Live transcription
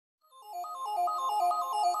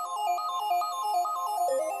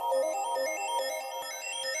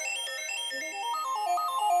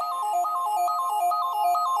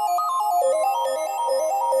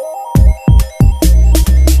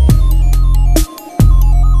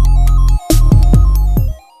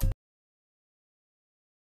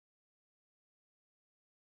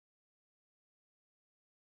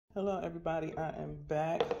Hello everybody, I am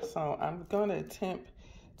back. So I'm going to attempt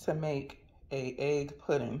to make a egg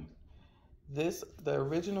pudding. The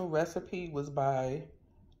original recipe was by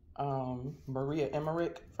Maria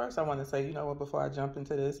Emmerich. First I want to say, you know what, before I jump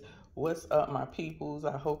into this, what's up my peoples?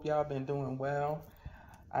 I hope y'all been doing well.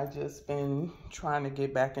 I just been trying to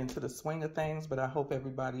get back into the swing of things, but I hope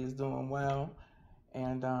everybody is doing well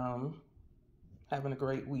and having a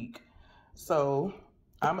great week. So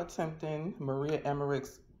I'm attempting Maria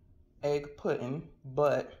Emmerich's egg pudding,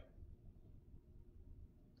 but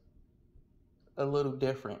a little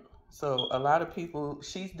different. So a lot of people,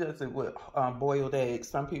 she does it with boiled eggs.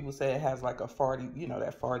 Some people say it has like a farty, you know,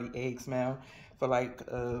 that farty egg smell for like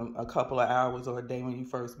a couple of hours or a day when you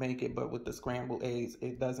first make it, but with the scrambled eggs,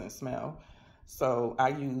 it doesn't smell. So I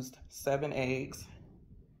used 7 eggs.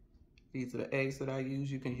 These are the eggs that I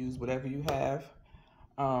use. You can use whatever you have.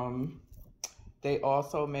 They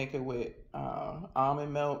also make it with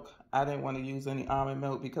almond milk. I didn't want to use any almond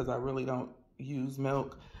milk because I really don't use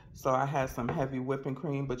milk. So I had some heavy whipping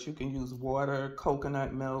cream, but you can use water,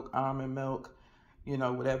 coconut milk, almond milk, you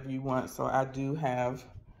know, whatever you want. So I do have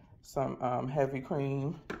some heavy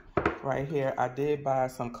cream right here. I did buy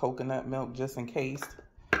some coconut milk just in case.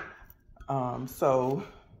 So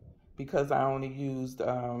because I only used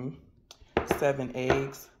 7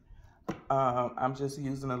 eggs, I'm just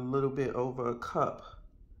using a little bit over a cup,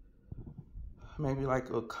 maybe like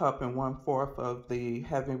a cup and 1/4 of the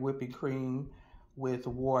heavy whipping cream with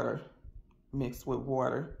water, mixed with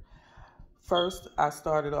water. First, I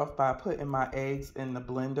started off by putting my eggs in the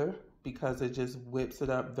blender because it just whips it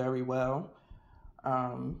up very well.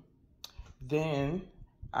 Then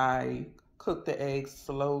I cooked the eggs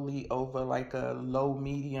slowly over like a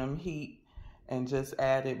low-medium heat and just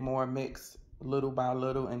added more mix little by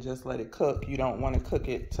little and just let it cook. You don't want to cook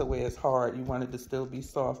it to where it's hard. You want it to still be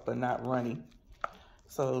soft but not runny.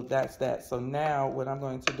 So that's that. So now what I'm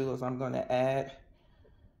going to do is I'm going to add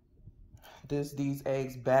these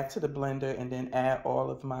eggs back to the blender and then add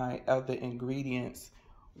all of my other ingredients,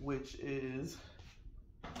 which is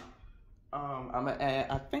I'm gonna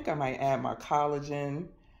add, I think I might add my collagen.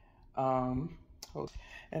 And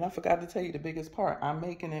I forgot to tell you the biggest part. I'm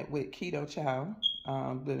making it with Keto Chow,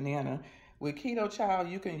 banana. With Keto Chow,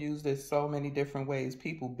 you can use this so many different ways.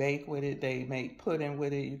 People bake with it. They make pudding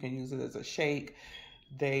with it. You can use it as a shake.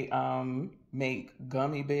 They make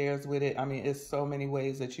gummy bears with it. I mean, it's so many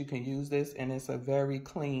ways that you can use this, and it's a very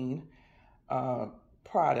clean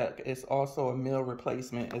product. It's also a meal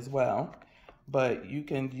replacement as well, but you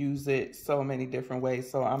can use it so many different ways.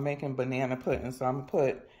 So I'm making banana pudding. So I'm gonna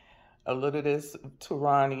put a little of this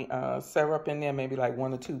Turani syrup in there, maybe like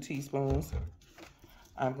 1 or 2 teaspoons.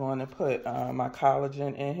 I'm going to put my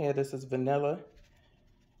collagen in here. This is vanilla.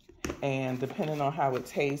 And depending on how it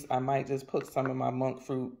tastes, I might just put some of my monk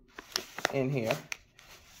fruit in here.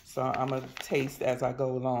 So I'm going to taste as I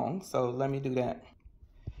go along. So let me do that.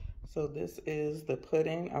 So this is the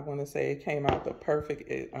pudding. I want to say it came out the perfect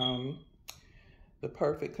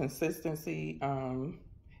consistency.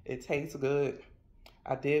 It tastes good.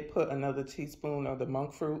 I did put another teaspoon of the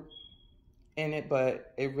monk fruit in it,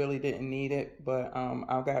 but it really didn't need it. But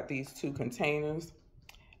I've got these 2 containers,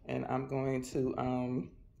 and I'm going to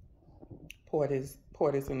pour this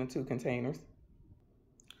in the 2 containers.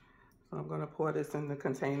 So I'm going to pour this in the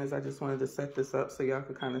containers. I just wanted to set this up so y'all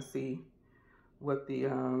could kind of see what the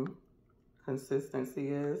consistency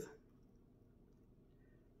is.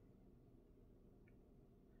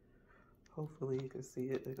 Hopefully you can see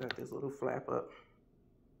it. They got this little flap up.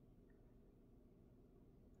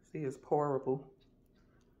 See, it's pourable.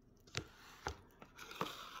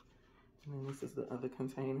 And then this is the other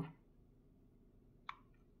container.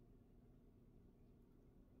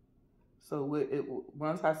 So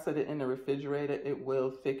once I set it in the refrigerator, it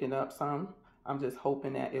will thicken up some. I'm just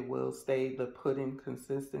hoping that it will stay the pudding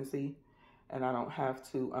consistency and I don't have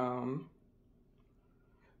to,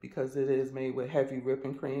 because it is made with heavy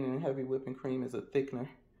whipping cream, and heavy whipping cream is a thickener.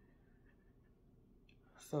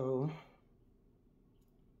 So,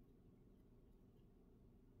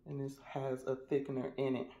 and this has a thickener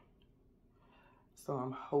in it. So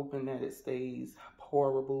I'm hoping that it stays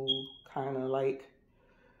pourable, kind of like,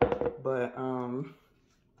 but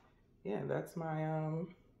yeah, that's my,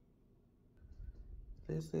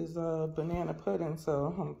 this is a banana pudding. So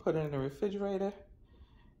I'm gonna put it in the refrigerator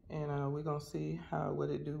and we're gonna see what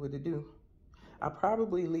it do. I'll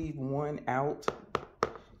probably leave 1 out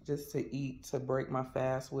just to eat, to break my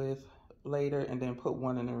fast with later, and then put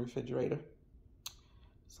 1 in the refrigerator.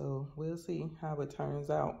 So we'll see how it turns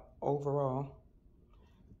out overall.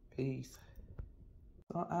 Peace.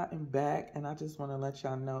 So I am back, and I just want to let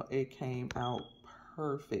y'all know it came out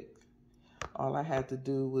perfect. All I had to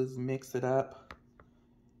do was mix it up.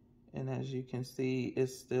 And as you can see,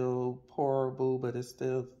 it's still pourable, but it's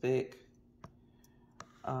still thick.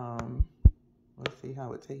 Let's see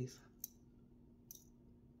how it tastes.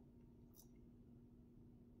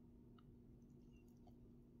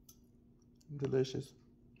 Delicious.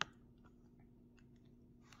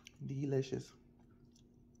 Delicious.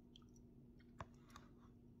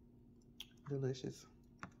 Delicious.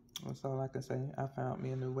 That's all I can say. I found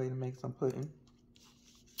me a new way to make some pudding.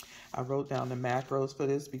 I wrote down the macros for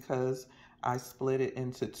this because I split it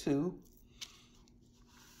into two.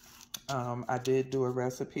 I did do a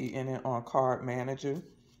recipe in it on Carb Manager.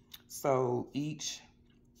 So each,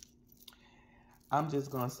 I'm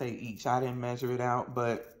just going to say each. I didn't measure it out,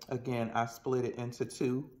 but again, I split it into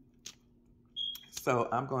two. So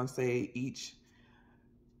I'm going to say each,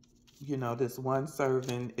 you know, this one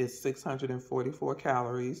serving is 644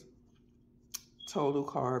 calories. Total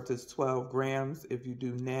carbs is 12 grams. If you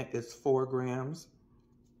do net, it's 4 grams.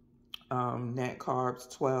 Net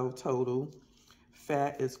carbs, 12 total.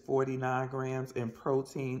 Fat is 49 grams and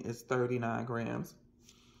protein is 39 grams.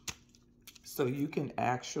 So you can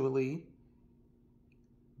actually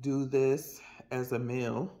do this as a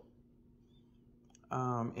meal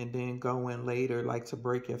and then go in later, like to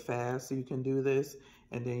break your fast. So you can do this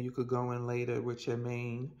and then you could go in later with your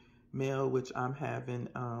main meal, which I'm having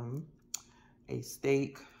a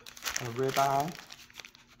steak, a ribeye,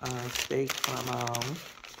 steak from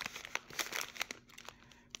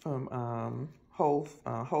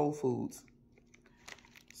Whole Foods.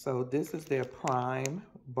 So this is their prime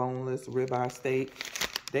boneless ribeye steak.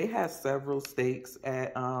 They have several steaks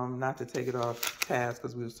at, not to take it off task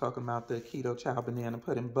because we was talking about the Keto Chow banana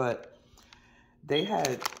pudding, but they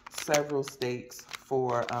had several steaks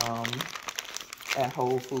for at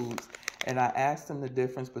Whole Foods. And I asked them the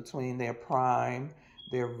difference between their prime,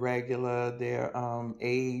 their regular, their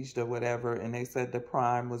aged or whatever, and they said the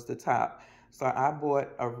prime was the top. So I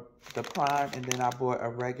bought the prime and then I bought a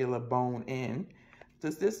regular bone in.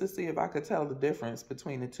 Just to see if I could tell the difference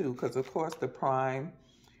between the two, because of course the prime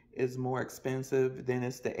is more expensive, then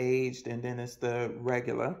it's the aged, and then it's the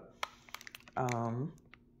regular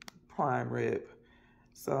prime rib.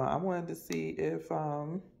 So I wanted to see if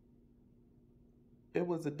it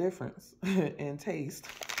was a difference in taste.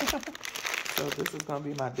 So this is gonna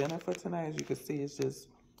be my dinner for tonight. As you can see, it's just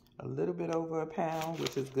a little bit over a pound,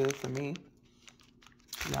 which is good for me.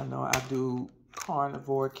 Y'all know I do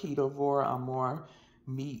carnivore, ketovore. I'm more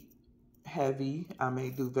meat heavy. I may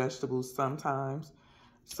do vegetables sometimes.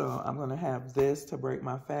 So I'm gonna have this to break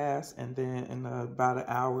my fast, and then in about an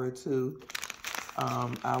hour or two,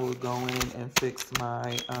 I will go in and fix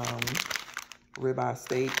my ribeye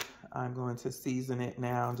steak. I'm going to season it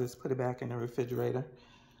now, just put it back in the refrigerator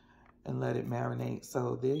and let it marinate.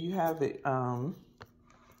 So there you have it,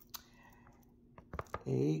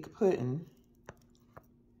 egg pudding.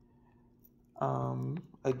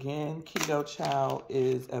 Again, Keto Chow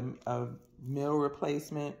is a meal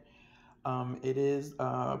replacement. It is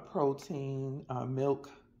protein, milk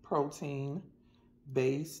protein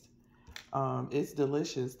based. It's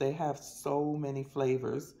delicious. They have so many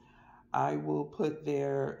flavors. I will put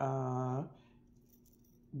their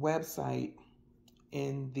website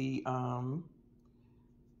in the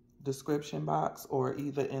description box or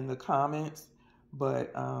either in the comments,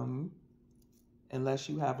 but unless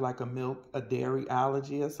you have like a dairy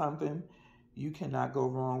allergy or something, you cannot go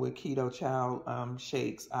wrong with Keto Chow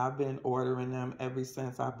shakes. I've been ordering them ever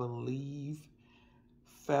since, I believe,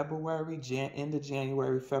 February, end of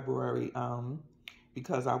January, February,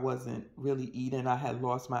 because I wasn't really eating. I had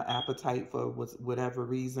lost my appetite for whatever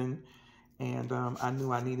reason, and I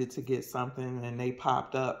knew I needed to get something, and they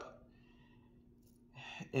popped up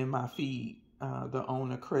in my feed. The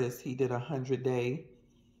owner, Chris, he did a 100-day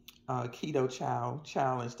Keto Chow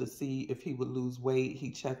challenge to see if he would lose weight.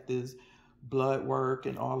 He checked his blood work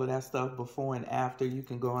and all of that stuff before and after. You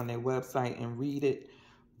can go on their website and read it.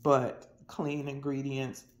 But clean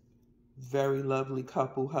ingredients, very lovely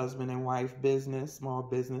couple, husband and wife business, small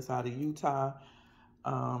business out of Utah.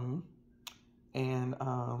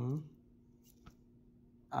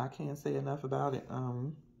 I can't say enough about it.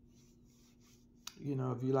 You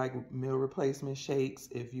know, if you like meal replacement shakes,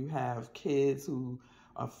 if you have kids who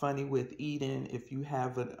are funny with eating, if you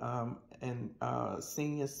have a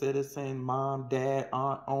senior citizen, mom, dad,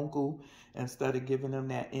 aunt, uncle, instead of giving them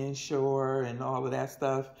that Ensure and all of that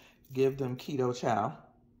stuff, give them Keto Chow.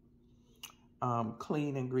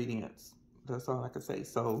 Clean ingredients. That's all I can say.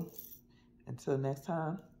 So until next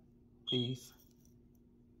time, peace.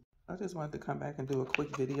 I just wanted to come back and do a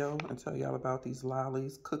quick video and tell y'all about these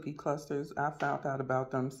lollies, cookie clusters. I found out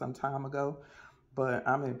about them some time ago, but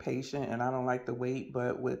I'm impatient and I don't like to wait.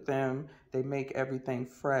 But with them, they make everything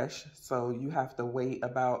fresh. So you have to wait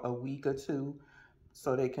about a week or two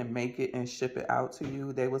so they can make it and ship it out to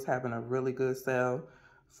you. They was having a really good sale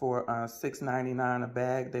for $6.99 a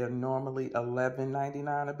bag. They're normally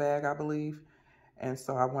 $11.99 a bag, I believe. And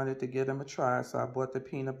so I wanted to give them a try. So I bought the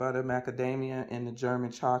peanut butter macadamia and the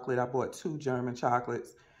German chocolate. I bought 2 German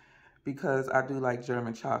chocolates because I do like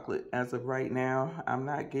German chocolate. As of right now, I'm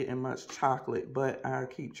not getting much chocolate, but I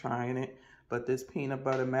keep trying it. But this peanut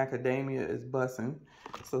butter macadamia is bussin'.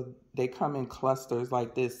 So they come in clusters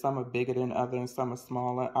like this. Some are bigger than others, some are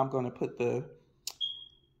smaller. I'm gonna put the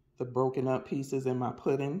broken up pieces in my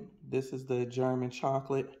pudding. This is the German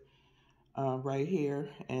chocolate. Right here,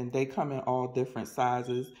 and they come in all different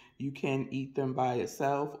sizes. You can eat them by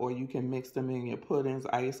itself, or you can mix them in your puddings,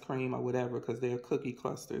 ice cream, or whatever, because they're cookie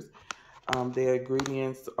clusters. Their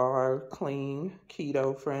ingredients are clean,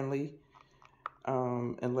 keto friendly.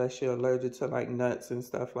 Unless you're allergic to like nuts and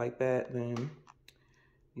stuff like that, then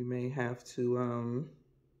you may have to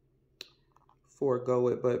forego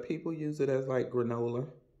it. But people use it as like granola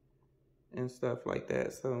and stuff like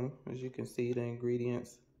that. So as you can see, the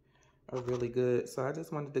ingredients are really good. So I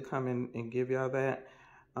just wanted to come in and give y'all that.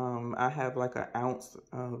 I have like an ounce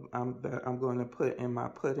that I'm going to put in my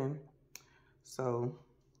pudding. So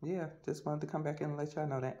yeah, just wanted to come back in and let y'all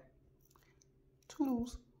know that.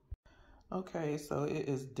 Toodles. Okay, so it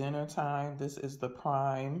is dinner time. This is the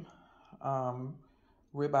prime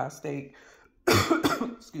ribeye steak,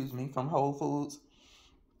 excuse me, from Whole Foods.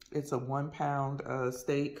 It's a 1 pound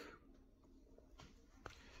steak.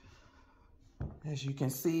 As you can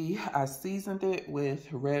see, I seasoned it with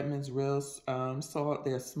Remonds real salt,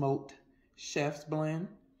 their smoked chef's blend.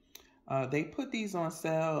 They put these on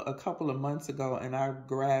sale a couple of months ago, and I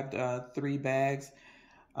grabbed 3 bags.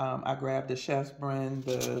 I grabbed the chef's blend,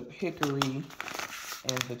 the hickory,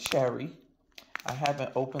 and the cherry. I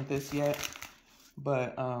haven't opened this yet,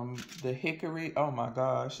 but the hickory, oh my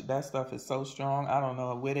gosh, that stuff is so strong. I don't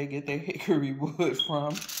know where they get their hickory wood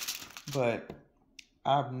from, but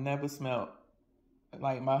I've never smelled.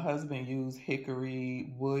 Like, my husband used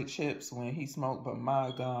hickory wood chips when he smoked, but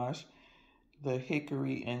my gosh, the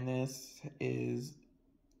hickory in this is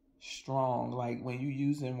strong. Like, when you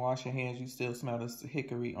use it and wash your hands, you still smell the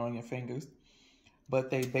hickory on your fingers. But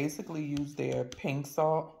they basically use their pink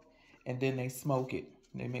salt, and then they smoke it.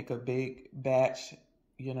 They make a big batch,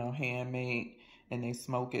 you know, handmade, and they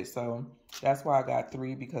smoke it. So that's why I got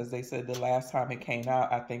 3, because they said the last time it came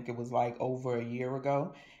out, I think it was like over a year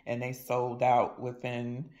ago, and they sold out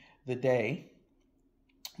within the day.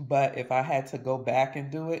 But if I had to go back and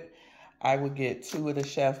do it, I would get 2 of the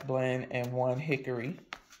chef blend and 1 hickory.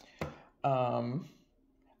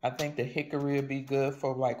 I think the hickory would be good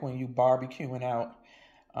for like when you barbecuing out,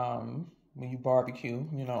 when you barbecue,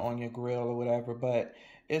 you know, on your grill or whatever, but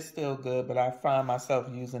it's still good. But I find myself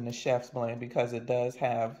using the chef's blend because it does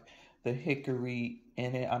have the hickory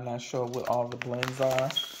in it. I'm not sure what all the blends are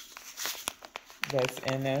that's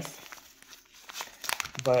in this,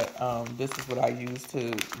 but this is what I use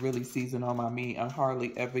to really season all my meat. I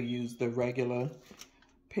hardly ever use the regular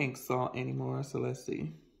pink salt anymore. So let's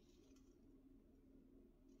see.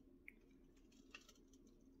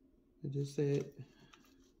 I just said,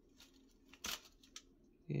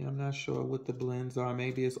 yeah, I'm not sure what the blends are.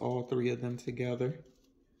 Maybe it's all 3 of them together.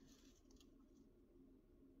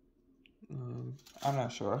 I'm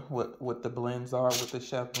not sure what the blends are, what the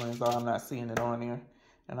chef blends are. I'm not seeing it on there,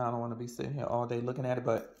 and I don't want to be sitting here all day looking at it,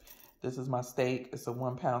 but this is my steak. It's a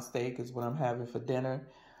 1 pound steak is what I'm having for dinner.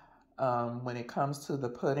 When it comes to the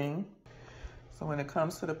pudding,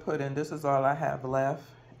 this is all I have left,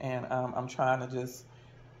 and I'm trying to just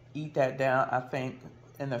eat that down. I think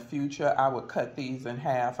in the future I would cut these in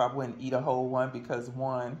half. I wouldn't eat a whole one because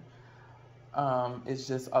one is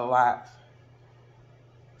just a lot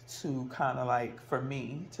to kind of like, for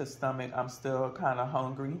me to stomach. I'm still kind of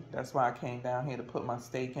hungry. That's why I came down here to put my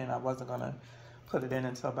steak in. I wasn't gonna put it in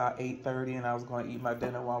until about 8:30, and I was going to eat my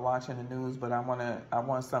dinner while watching the news, but I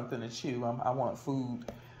want something to chew. I want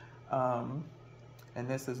food, and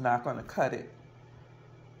this is not going to cut it.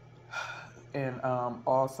 And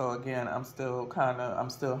also, again, I'm still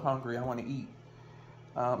hungry. I want to eat.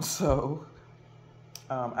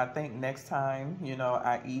 I think next time, you know,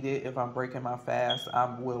 I eat it, if I'm breaking my fast,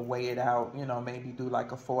 I will weigh it out, you know, maybe do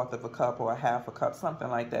like a 1/4 of a cup or a 1/2 a cup, something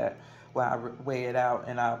like that, where I weigh it out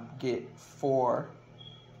and I'll get 4.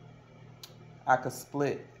 I could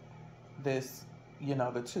split this, you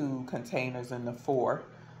know, the 2 containers into 4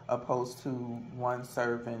 opposed to 1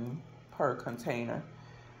 serving per container.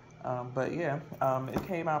 But yeah, it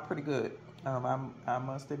came out pretty good. I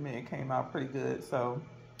must admit it came out pretty good. So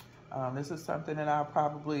this is something that I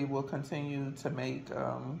probably will continue to make,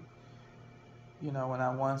 you know, when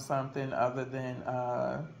I want something other than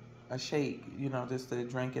a shake, you know, just to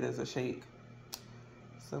drink it as a shake.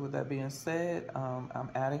 So with that being said, I'm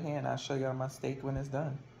out of here and I'll show y'all my steak when it's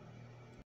done.